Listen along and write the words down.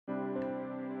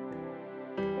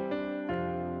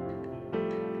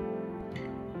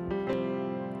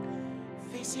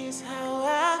This is how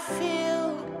I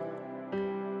feel.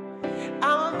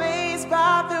 I'm amazed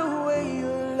by the way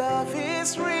your love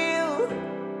is real.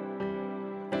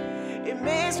 It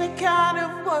makes me kind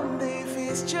of wonder if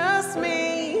it's just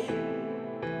me,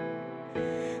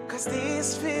 'cause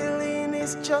this feeling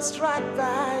is just right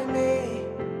by me.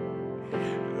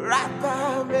 Right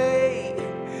by me.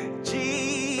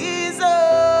 Jesus,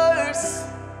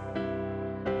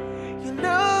 your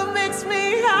love makes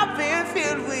me happy and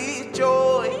filled with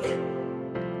joy,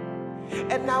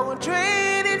 and I would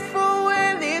trade it for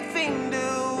anything in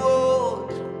the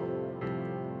world.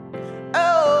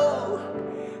 Oh,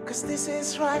 'cause this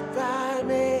is right by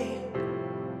me.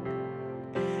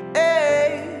 Hey,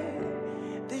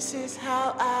 this is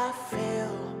how I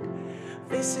feel.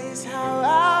 This is how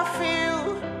I feel.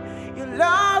 Your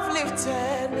love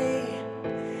lifted me.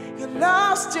 Your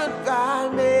love stood by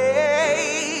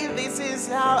me. This is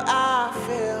how I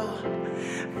feel.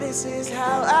 This is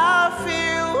how I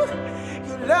feel.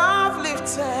 Your love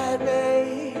lifted me.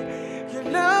 Your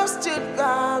love stood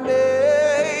by me.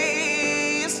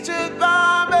 You stood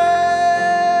by me.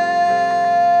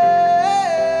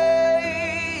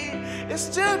 You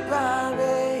stood by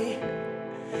me.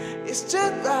 You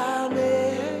stood by me.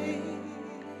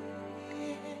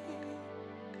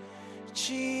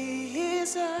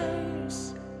 Jesus,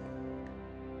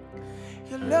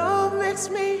 your love makes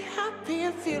me happy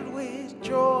and filled with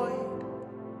joy,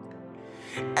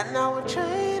 and I would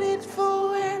trade it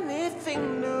for anything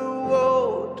in the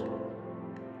world.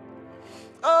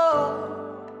 Oh,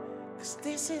 'cause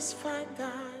this is fine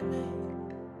by me.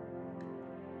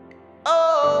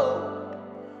 Oh,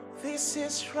 this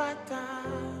is right by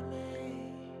me.